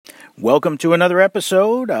Welcome to another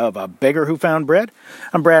episode of A Beggar Who Found Bread.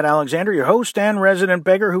 I'm Brad Alexander, your host and resident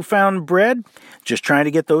beggar who found bread, just trying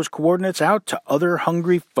to get those coordinates out to other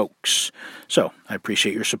hungry folks. So, I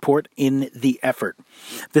appreciate your support in the effort.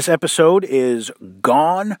 This episode is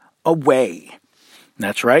Gone Away.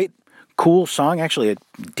 That's right. Cool song, actually a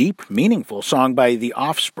deep, meaningful song by The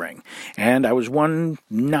Offspring. And I was one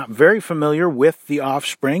not very familiar with The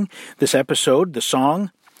Offspring. This episode, the song,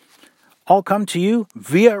 all come to you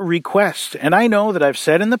via request. And I know that I've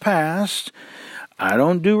said in the past, I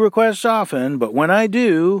don't do requests often, but when I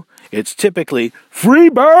do, it's typically free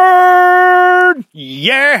bird!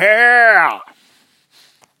 Yeah!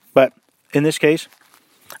 But in this case,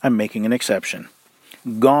 I'm making an exception.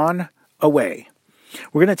 Gone Away.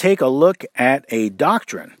 We're going to take a look at a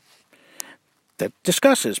doctrine that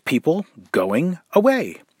discusses people going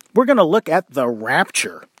away. We're going to look at the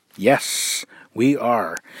rapture. Yes, we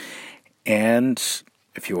are. And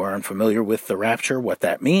if you are unfamiliar with the rapture, what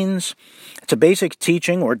that means, it's a basic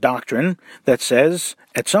teaching or doctrine that says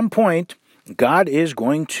at some point, God is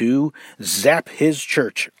going to zap his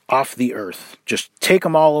church off the earth. Just take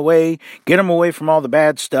them all away, get them away from all the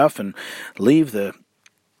bad stuff, and leave the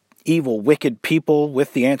evil, wicked people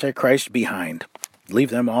with the Antichrist behind.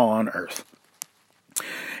 Leave them all on earth.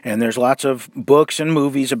 And there's lots of books and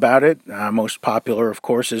movies about it. Most popular, of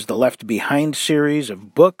course, is the Left Behind series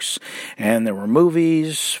of books. And there were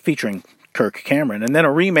movies featuring Kirk Cameron. And then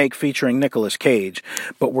a remake featuring Nicolas Cage.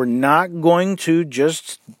 But we're not going to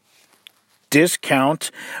just discount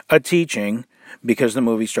a teaching because the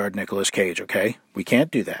movie starred Nicolas Cage, okay? We can't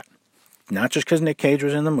do that. Not just because Nick Cage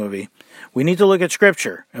was in the movie. We need to look at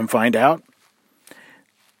Scripture and find out,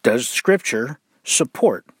 does Scripture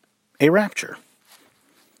support a rapture?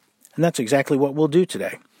 And that's exactly what we'll do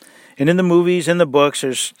today. And in the movies, in the books,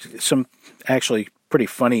 there's some actually pretty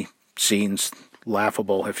funny scenes,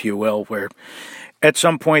 laughable, if you will, where at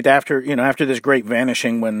some point after this great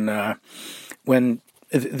vanishing, when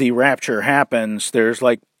the rapture happens, there's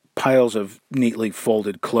like piles of neatly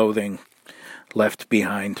folded clothing left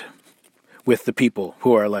behind with the people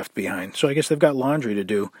who are left behind. So I guess they've got laundry to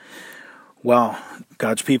do while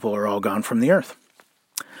God's people are all gone from the earth.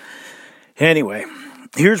 Anyway,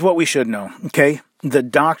 here's what we should know, okay? The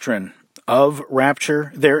doctrine of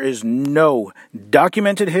rapture, there is no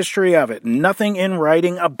documented history of it, nothing in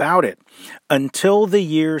writing about it, until the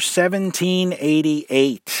year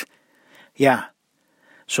 1788. Yeah,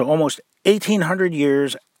 so almost 1,800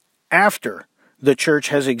 years after the church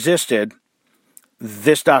has existed,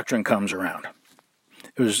 this doctrine comes around.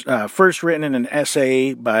 It was first written in an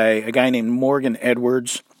essay by a guy named Morgan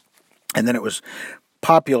Edwards, and then it was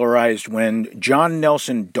popularized when John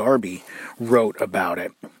Nelson Darby wrote about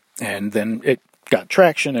it, and then it got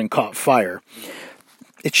traction and caught fire.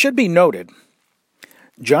 It should be noted,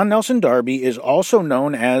 John Nelson Darby is also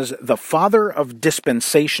known as the father of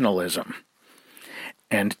dispensationalism.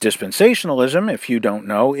 And dispensationalism, if you don't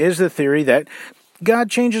know, is the theory that God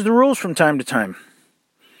changes the rules from time to time.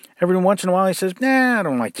 Every once in a while he says, I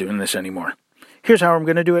don't like doing this anymore. Here's how I'm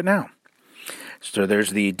going to do it now. So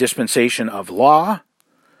there's the dispensation of law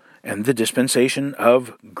and the dispensation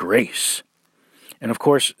of grace. And of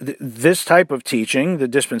course, this type of teaching, the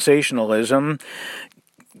dispensationalism,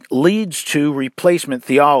 leads to replacement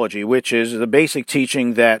theology, which is the basic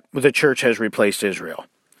teaching that the church has replaced Israel.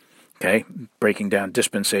 Okay, breaking down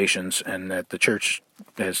dispensations, and that the church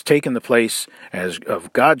has taken the place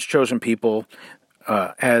of God's chosen people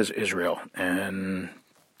as Israel. And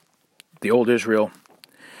the old Israel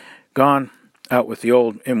gone, out with the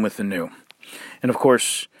old, in with the new. And of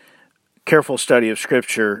course, careful study of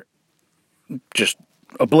Scripture just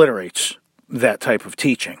obliterates that type of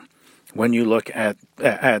teaching when you look at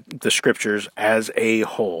the Scriptures as a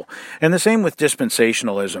whole. And the same with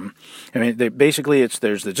dispensationalism. I mean,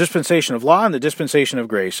 there's the dispensation of law and the dispensation of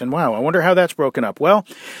grace. And wow, I wonder how that's broken up. Well,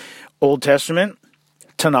 Old Testament,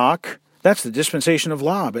 Tanakh, that's the dispensation of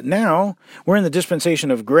law. But now we're in the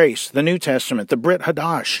dispensation of grace, the New Testament, the Brit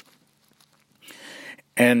Hadash.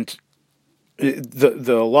 And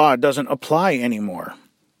the law doesn't apply anymore.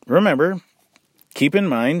 Remember, keep in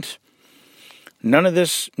mind, none of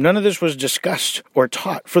this was discussed or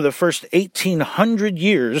taught for the first 1,800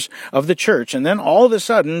 years of the church. And then all of a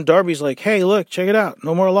sudden, Darby's like, hey, look, check it out,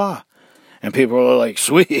 no more law. And people are like,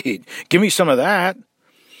 sweet, give me some of that.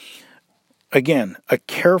 Again, a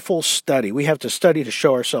careful study. We have to study to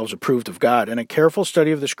show ourselves approved of God. And a careful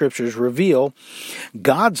study of the Scriptures reveal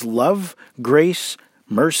God's love, grace,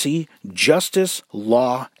 mercy, justice,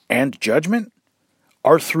 law, and judgment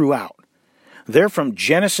are throughout. They're from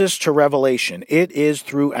Genesis to Revelation. It is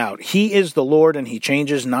throughout. He is the Lord and he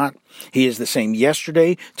changes not. He is the same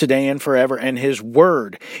yesterday, today, and forever, and his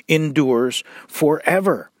word endures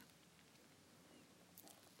forever.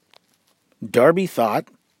 Darby thought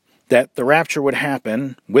that the rapture would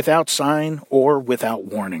happen without sign or without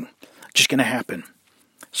warning. Just going to happen.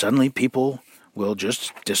 Suddenly people will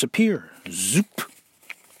just disappear. Zoop.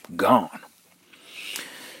 Gone.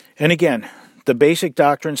 And again, the basic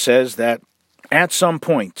doctrine says that at some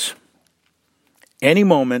point, any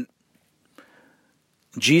moment,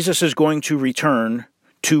 Jesus is going to return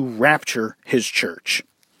to rapture his church.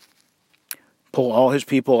 Pull all his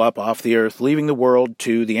people up off the earth, leaving the world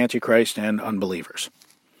to the Antichrist and unbelievers.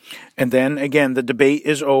 And then, again, the debate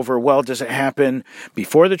is over. Well, does it happen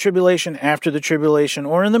before the tribulation, after the tribulation,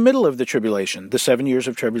 or in the middle of the tribulation? The 7 years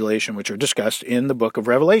of tribulation, which are discussed in the book of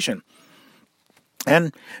Revelation.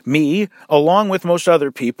 And me, along with most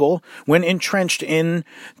other people, when entrenched in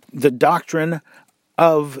the doctrine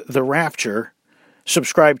of the rapture,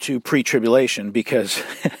 subscribe to pre-tribulation, because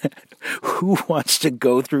who wants to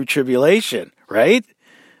go through tribulation, right?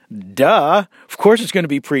 Duh. Of course it's going to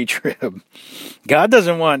be pre-trib. God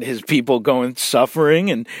doesn't want his people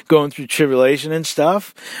suffering and going through tribulation and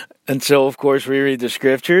stuff until, of course, we read the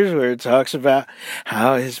scriptures where it talks about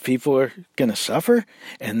how his people are going to suffer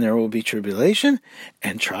and there will be tribulation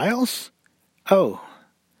and trials. Oh,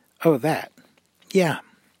 that. Yeah.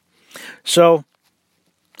 So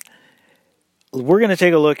we're going to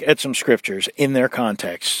take a look at some scriptures in their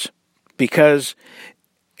context, because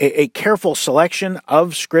a careful selection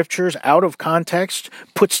of scriptures out of context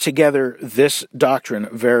puts together this doctrine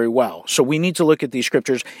very well. So we need to look at these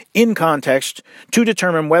scriptures in context to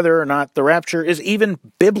determine whether or not the rapture is even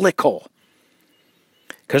biblical.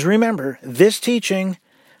 Because remember, this teaching,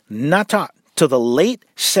 not taught till the late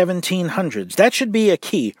 1700s. That should be a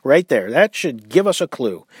key right there. That should give us a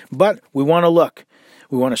clue. But we want to look.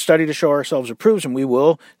 We want to study to show ourselves approved, and we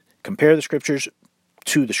will compare the scriptures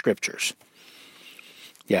to the scriptures.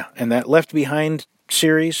 Yeah, and that Left Behind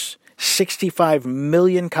series, 65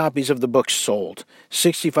 million copies of the book sold.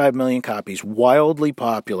 65 million copies, wildly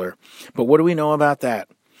popular. But what do we know about that?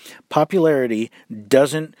 Popularity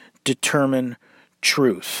doesn't determine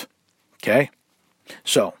truth. Okay?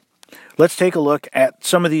 So, let's take a look at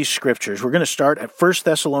some of these scriptures. We're going to start at 1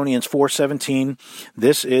 Thessalonians 4:17.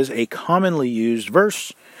 This is a commonly used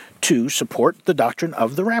verse to support the doctrine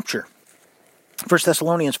of the rapture. 1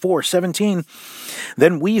 Thessalonians 4:17,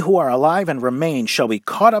 then we who are alive and remain shall be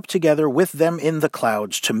caught up together with them in the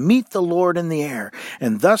clouds to meet the Lord in the air,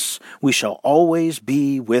 and thus we shall always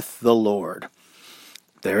be with the Lord.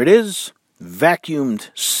 There it is, vacuumed,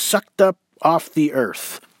 sucked up off the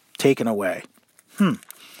earth, taken away.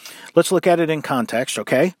 Let's look at it in context,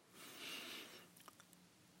 okay?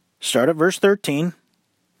 Start at verse 13,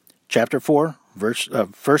 chapter 4, 1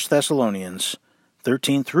 Thessalonians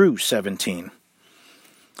 13 through 17.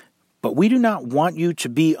 But we do not want you to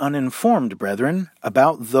be uninformed, brethren,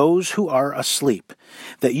 about those who are asleep,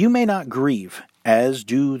 that you may not grieve, as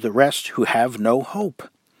do the rest who have no hope.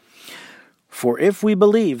 For if we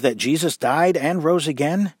believe that Jesus died and rose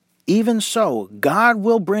again, even so God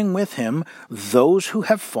will bring with him those who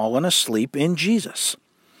have fallen asleep in Jesus.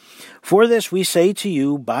 For this we say to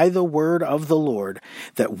you by the word of the Lord,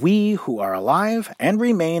 that we who are alive and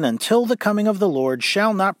remain until the coming of the Lord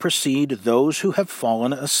shall not precede those who have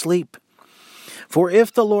fallen asleep. For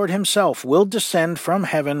if the Lord himself will descend from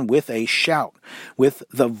heaven with a shout, with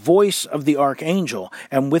the voice of the archangel,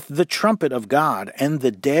 and with the trumpet of God, and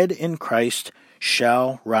the dead in Christ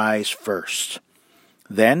shall rise first.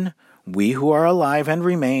 Then we who are alive and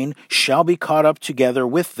remain shall be caught up together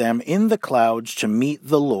with them in the clouds to meet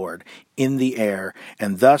the Lord in the air,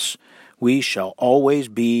 and thus we shall always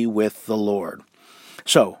be with the Lord.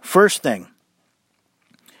 So, first thing,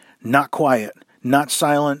 not quiet, not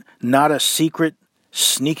silent, not a secret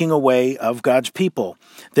sneaking away of God's people.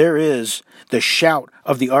 There is the shout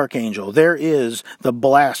of the archangel. There is the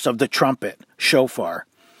blast of the trumpet, shofar.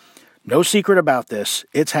 No secret about this.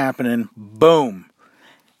 It's happening. Boom.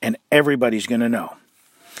 And everybody's going to know.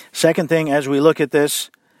 Second thing, as we look at this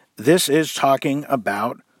is talking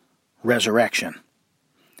about resurrection.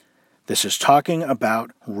 This is talking about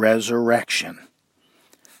resurrection.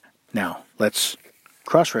 Now, let's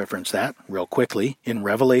cross-reference that real quickly in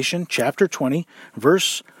Revelation chapter 20,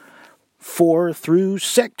 verse 4 through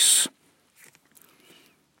 6.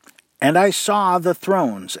 And I saw the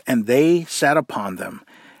thrones, and they sat upon them,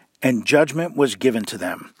 and judgment was given to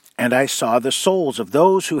them. And I saw the souls of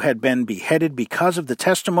those who had been beheaded because of the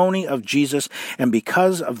testimony of Jesus and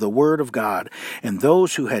because of the word of God, and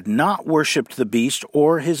those who had not worshipped the beast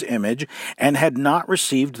or his image, and had not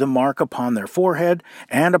received the mark upon their forehead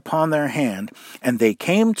and upon their hand, and they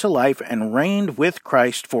came to life and reigned with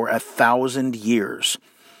Christ for 1,000 years.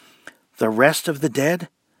 The rest of the dead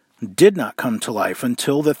did not come to life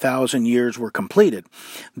until the 1,000 years were completed.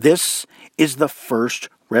 This is the first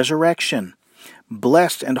resurrection.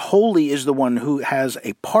 Blessed and holy is the one who has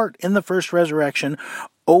a part in the first resurrection.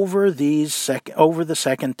 Over the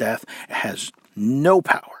second death has no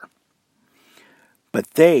power.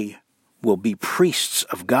 But they will be priests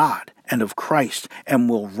of God and of Christ, and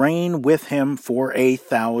will reign with him for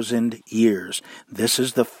 1,000 years. This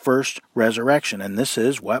is the first resurrection, and this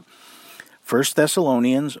is what 1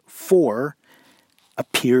 Thessalonians 4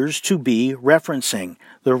 appears to be referencing,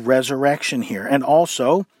 the resurrection here. And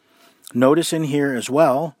also, notice in here as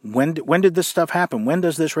well, when did this stuff happen? When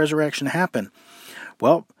does this resurrection happen?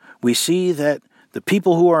 Well, we see that the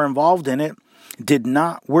people who are involved in it did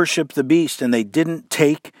not worship the beast, and they didn't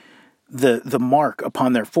take the mark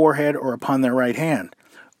upon their forehead or upon their right hand.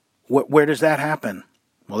 Where does that happen?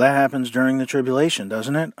 Well, that happens during the tribulation,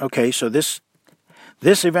 doesn't it? Okay, so this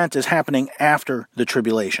event is happening after the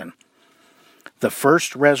tribulation. The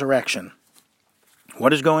first resurrection.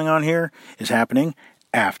 What is going on here is happening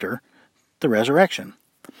after the resurrection.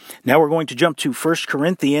 Now we're going to jump to 1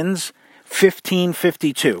 Corinthians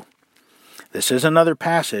 15:52. This is another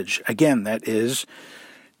passage, again, that is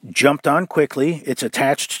jumped on quickly. It's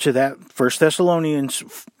attached to that 1 Thessalonians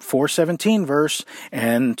 4:17 verse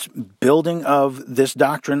and building of this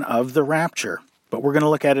doctrine of the rapture. But we're going to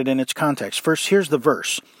look at it in its context. First, here's the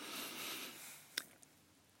verse.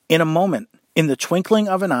 In a moment, in the twinkling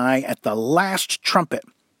of an eye, at the last trumpet,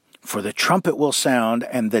 for the trumpet will sound,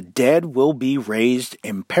 and the dead will be raised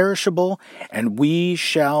imperishable, and we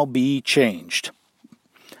shall be changed.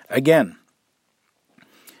 Again,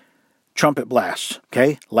 trumpet blast,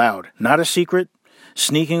 okay? Loud. Not a secret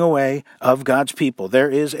sneaking away of God's people. There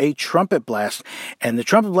is a trumpet blast, and the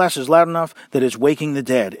trumpet blast is loud enough that it's waking the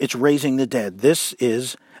dead. It's raising the dead. This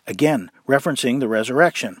is, again, referencing the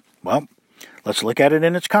resurrection. Well, let's look at it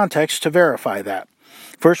in its context to verify that.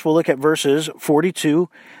 First, we'll look at verses 42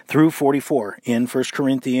 through 44 in 1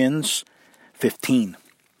 Corinthians 15.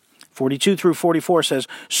 42 through 44 says,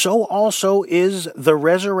 "So also is the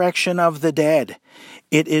resurrection of the dead.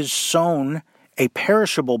 It is sown a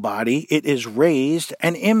perishable body, it is raised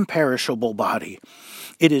an imperishable body.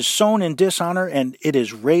 It is sown in dishonor, and it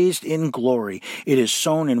is raised in glory. It is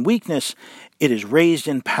sown in weakness, it is raised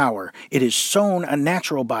in power. It is sown a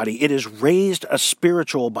natural body, it is raised a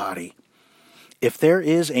spiritual body. If there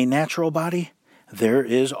is a natural body, there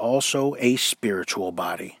is also a spiritual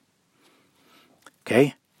body."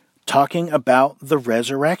 Okay? Talking about the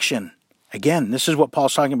resurrection. Again, this is what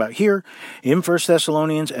Paul's talking about here in 1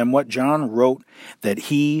 Thessalonians and what John wrote that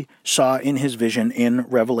he saw in his vision in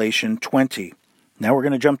Revelation 20. Now we're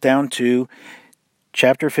going to jump down to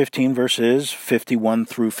chapter 15, verses 51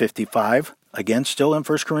 through 55. Again, still in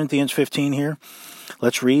 1 Corinthians 15 here.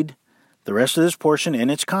 Let's read the rest of this portion in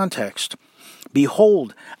its context.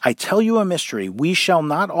 "Behold, I tell you a mystery. We shall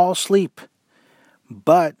not all sleep,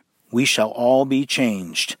 but we shall all be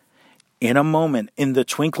changed. In a moment, in the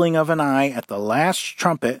twinkling of an eye, at the last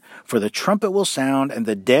trumpet, for the trumpet will sound, and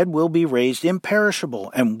the dead will be raised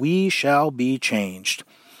imperishable, and we shall be changed.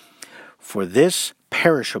 For this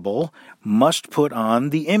perishable must put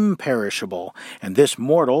on the imperishable, and this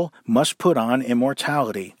mortal must put on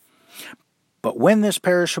immortality. But when this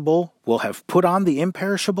perishable will have put on the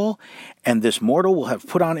imperishable, and this mortal will have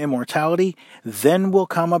put on immortality, then will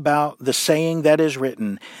come about the saying that is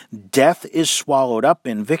written, Death is swallowed up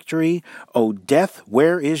in victory. O death,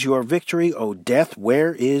 where is your victory? O death,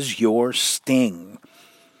 where is your sting?"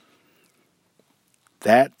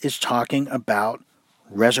 That is talking about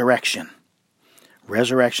resurrection.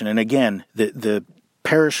 Resurrection. And again, the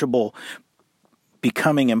perishable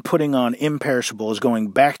becoming and putting on imperishable is going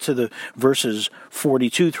back to the verses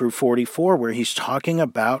 42 through 44 where he's talking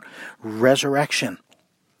about resurrection.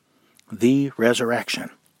 The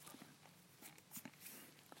resurrection.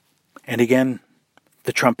 And again,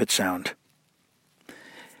 the trumpet sound.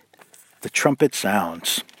 The trumpet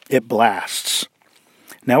sounds. It blasts.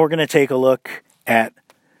 Now we're going to take a look at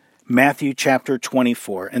Matthew chapter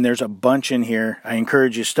 24, and there's a bunch in here. I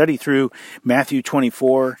encourage you to study through Matthew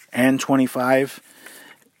 24 and 25.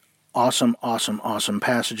 Awesome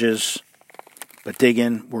passages. But dig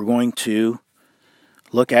in. We're going to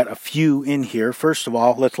look at a few in here. First of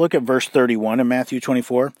all, let's look at verse 31 in Matthew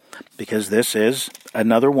 24, because this is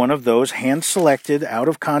another one of those hand-selected,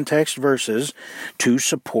 out-of-context verses to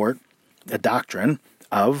support the doctrine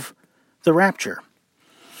of the rapture.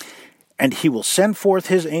 And he will send forth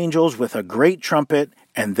his angels with a great trumpet,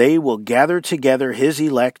 and they will gather together his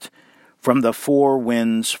elect from the four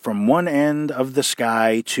winds, from one end of the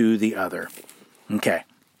sky to the other. Okay.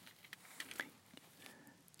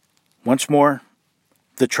 Once more,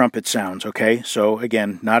 the trumpet sounds, okay? So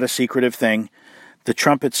again, not a secretive thing. The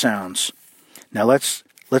trumpet sounds. Now let's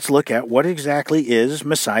look at what exactly is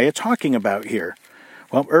Messiah talking about here.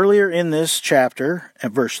 Well, earlier in this chapter,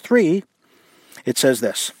 at verse 3, it says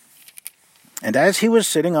this: "And as he was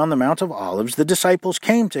sitting on the Mount of Olives, the disciples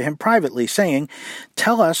came to him privately, saying,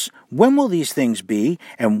 'Tell us, when will these things be,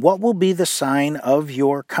 and what will be the sign of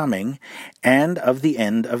your coming and of the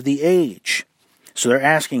end of the age?'" So they're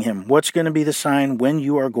asking him, what's going to be the sign when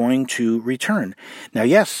you are going to return? Now,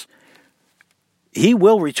 yes, he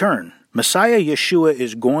will return. Messiah Yeshua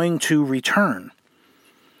is going to return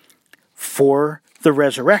for the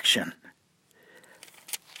resurrection.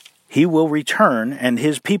 He will return, and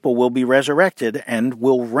his people will be resurrected and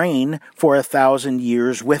will reign for 1,000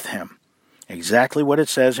 years with him. Exactly what it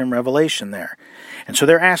says in Revelation there. And so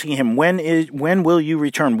they're asking him, when will you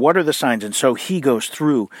return? What are the signs? And so he goes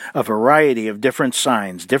through a variety of different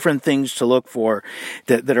signs, different things to look for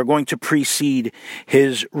that are going to precede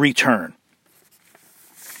his return.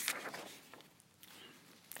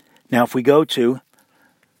 Now, if we go to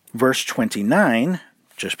verse 29,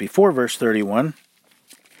 just before verse 31,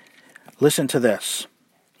 listen to this.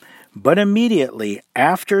 "But immediately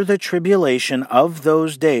after the tribulation of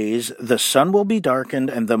those days, the sun will be darkened,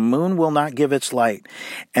 and the moon will not give its light,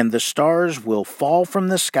 and the stars will fall from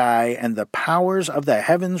the sky, and the powers of the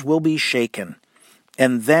heavens will be shaken.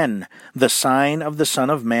 And then the sign of the Son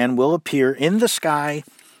of Man will appear in the sky,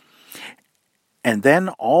 and then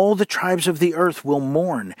all the tribes of the earth will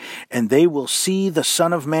mourn, and they will see the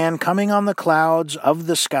Son of Man coming on the clouds of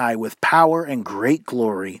the sky with power and great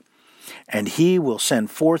glory. And he will send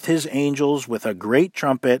forth his angels with a great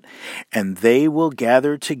trumpet, and they will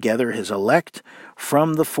gather together his elect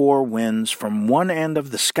from the four winds, from one end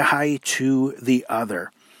of the sky to the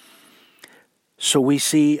other." So we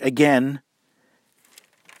see again,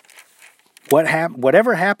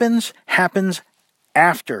 whatever happens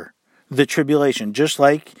after the tribulation, just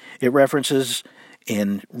like it references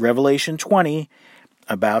in Revelation 20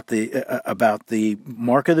 about the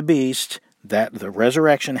mark of the beast, that the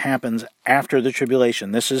resurrection happens after the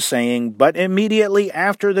tribulation. This is saying, but immediately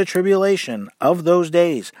after the tribulation of those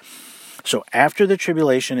days. So after the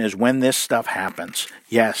tribulation is when this stuff happens.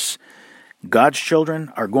 Yes, God's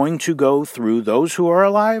children are going to go through, those who are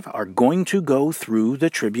alive are going to go through the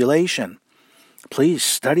tribulation. Please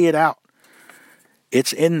study it out.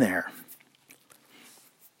 It's in there.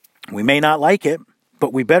 We may not like it,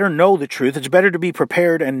 but we better know the truth. It's better to be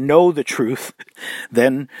prepared and know the truth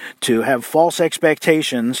than to have false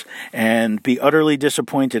expectations and be utterly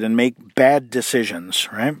disappointed and make bad decisions,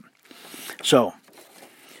 right? So,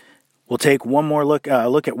 we'll take one more look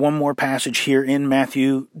at one more passage here in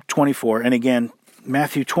Matthew 24. And again,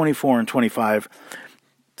 Matthew 24 and 25,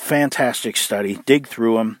 fantastic study. Dig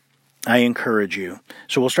through them. I encourage you.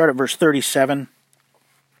 So we'll start at verse 37.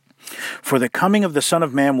 "For the coming of the Son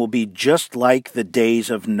of Man will be just like the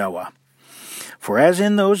days of Noah. For as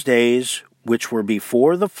in those days which were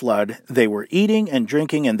before the flood, they were eating and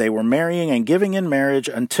drinking, and they were marrying and giving in marriage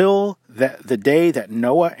until the day that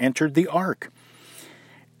Noah entered the ark.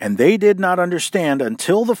 And they did not understand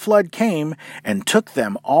until the flood came and took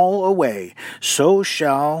them all away. So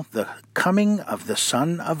shall the coming of the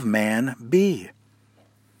Son of Man be.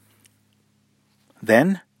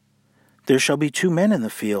 Then there shall be 2 men in the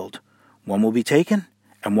field. One will be taken,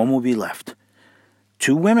 and one will be left.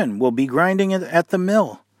 2 women will be grinding at the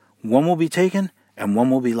mill. One will be taken, and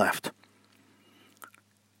one will be left.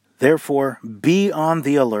 Therefore, be on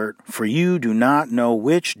the alert, for you do not know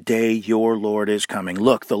which day your Lord is coming."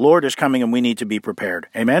 Look, the Lord is coming, and we need to be prepared.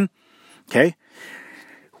 Amen? Okay?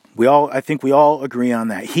 I think we all agree on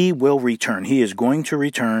that. He will return. He is going to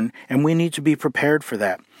return, and we need to be prepared for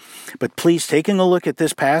that. But please, taking a look at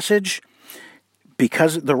this passage,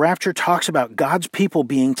 because the rapture talks about God's people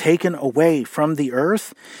being taken away from the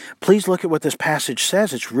earth, please look at what this passage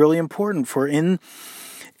says. It's really important, for in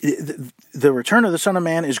the return of the Son of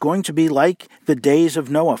Man is going to be like the days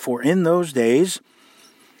of Noah. For in those days,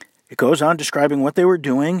 it goes on describing what they were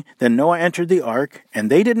doing. Then Noah entered the ark, and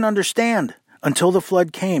they didn't understand until the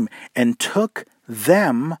flood came and took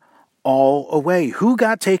them all away. Who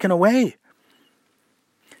got taken away?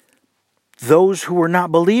 Those who were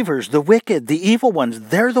not believers, the wicked, the evil ones,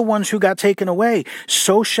 they're the ones who got taken away.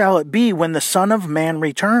 So shall it be when the Son of Man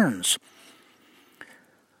returns.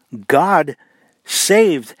 God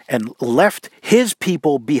saved and left his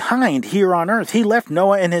people behind here on earth. He left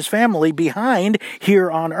Noah and his family behind here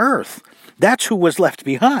on earth. That's who was left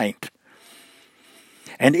behind.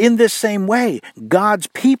 And in this same way, God's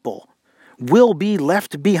people will be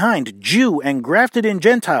left behind. Jew and grafted in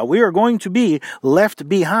Gentile, we are going to be left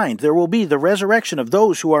behind. There will be the resurrection of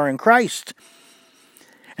those who are in Christ.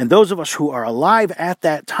 And those of us who are alive at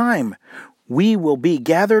that time, we will be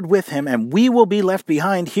gathered with him, and we will be left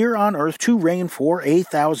behind here on earth to reign for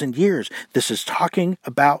 1,000 years. This is talking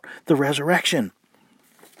about the resurrection.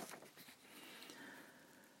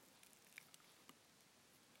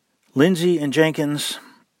 Lindsay and Jenkins,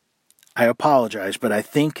 I apologize, but I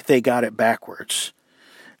think they got it backwards.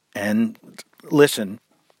 And listen,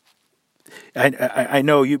 I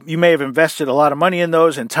know you may have invested a lot of money in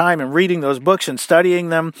those and time in reading those books and studying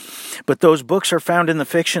them, but those books are found in the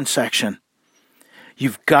fiction section.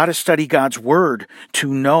 You've got to study God's Word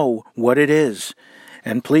to know what it is.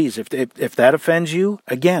 And please, if that offends you,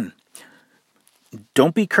 again,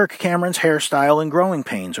 don't be Kirk Cameron's hairstyle in Growing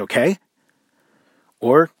Pains, okay?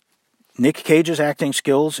 Or Nick Cage's acting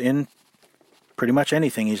skills in pretty much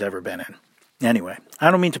anything he's ever been in. Anyway, I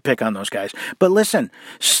don't mean to pick on those guys. But listen,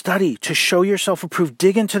 study to show yourself approved.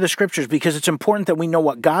 Dig into the Scriptures, because it's important that we know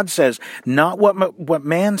what God says, not what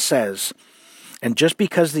man says. And just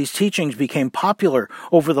because these teachings became popular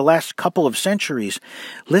over the last couple of centuries,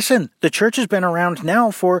 listen, the church has been around now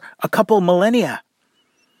for a couple millennia.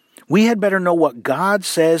 We had better know what God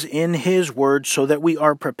says in His Word so that we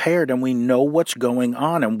are prepared and we know what's going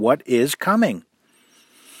on and what is coming.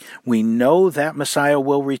 We know that Messiah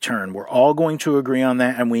will return. We're all going to agree on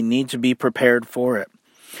that, and we need to be prepared for it.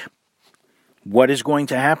 What is going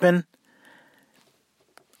to happen?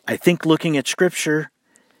 I think looking at Scripture,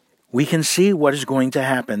 we can see what is going to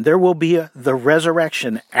happen. There will be the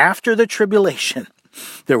resurrection after the tribulation.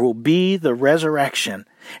 There will be the resurrection,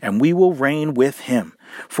 and we will reign with Him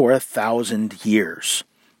for 1,000 years.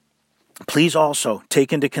 Please also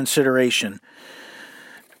take into consideration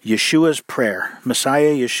Yeshua's prayer,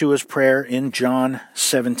 Messiah Yeshua's prayer in John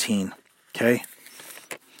 17. Okay?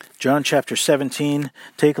 John chapter 17,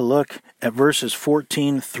 take a look at verses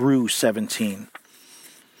 14 through 17.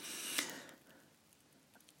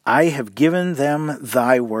 I have given them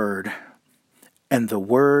thy word, and the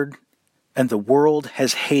world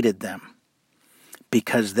has hated them,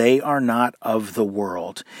 because they are not of the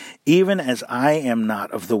world, even as I am not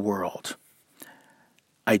of the world.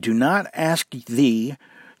 I do not ask thee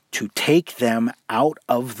to take them out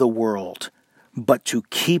of the world, but to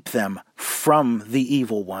keep them from the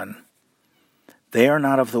evil one. They are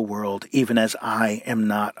not of the world, even as I am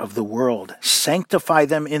not of the world. Sanctify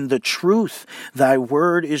them in the truth. Thy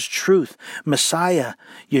word is truth. Messiah,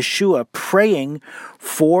 Yeshua, praying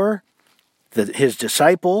for his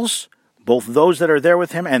disciples, both those that are there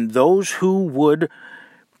with him and those who would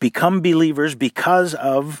become believers because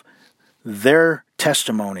of their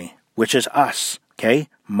testimony, which is us, okay,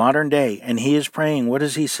 modern day. And he is praying. What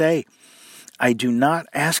does he say? I do not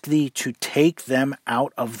ask thee to take them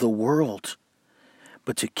out of the world,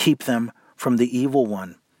 but to keep them from the evil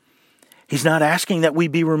one. He's not asking that we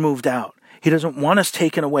be removed out. He doesn't want us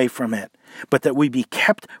taken away from it, but that we be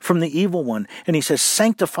kept from the evil one. And he says,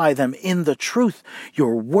 sanctify them in the truth.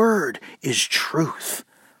 Your word is truth.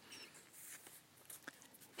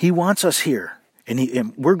 He wants us here,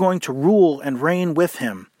 and we're going to rule and reign with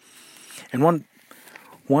him. And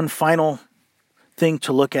one final thing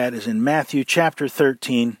to look at is in Matthew chapter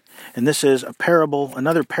 13, and this is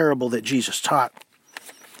another parable that Jesus taught.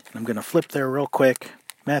 I'm going to flip there real quick.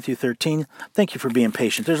 Matthew 13. Thank you for being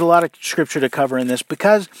patient. There's a lot of scripture to cover in this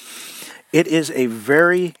because it is a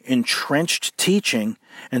very entrenched teaching.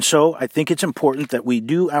 And so I think it's important that we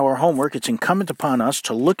do our homework. It's incumbent upon us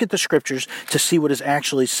to look at the scriptures to see what is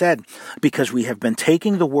actually said, because we have been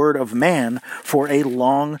taking the word of man for a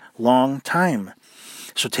long, long time.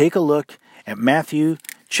 So take a look at Matthew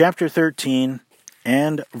chapter 13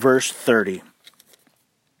 and verse 30.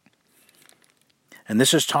 And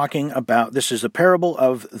this is this is the parable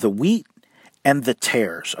of the wheat and the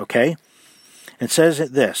tares, okay? It says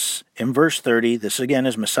this, in verse 30, this again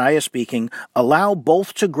is Messiah speaking, allow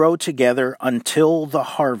both to grow together until the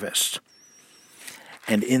harvest.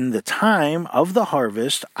 And in the time of the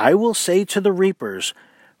harvest, I will say to the reapers,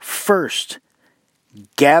 first,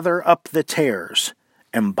 gather up the tares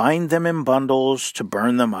and bind them in bundles to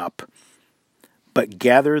burn them up, but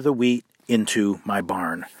gather the wheat into my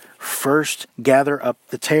barn. First, gather up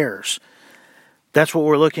the tares. That's what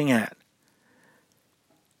we're looking at.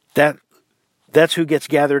 That's who gets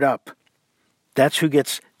gathered up. That's who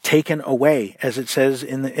gets taken away, as it says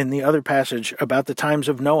in the other passage about the times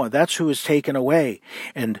of Noah. That's who is taken away.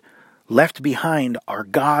 And left behind are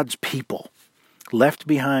God's people, left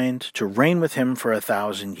behind to reign with him for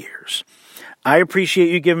 1,000 years. I appreciate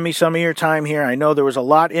you giving me some of your time here. I know there was a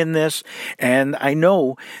lot in this, and I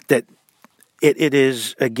know that it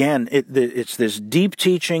is, again, it's this deep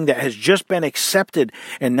teaching that has just been accepted,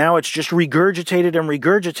 and now it's just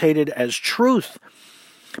regurgitated as truth.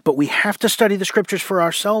 But we have to study the scriptures for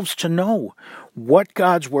ourselves to know what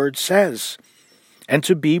God's word says, and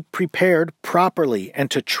to be prepared properly,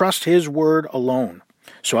 and to trust his word alone.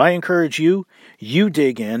 So I encourage you, you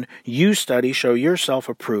dig in, you study, show yourself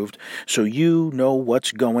approved, so you know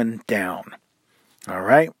what's going down. All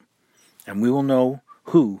right? And we will know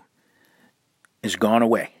who is gone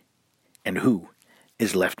away and who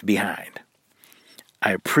is left behind.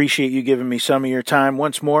 I appreciate you giving me some of your time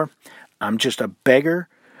once more. I'm just a beggar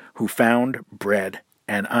who found bread,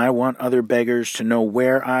 and I want other beggars to know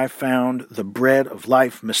where I found the bread of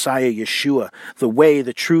life, Messiah Yeshua, the way,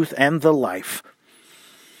 the truth, and the life.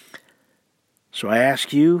 So I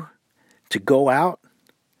ask you to go out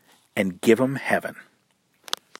and give them heaven.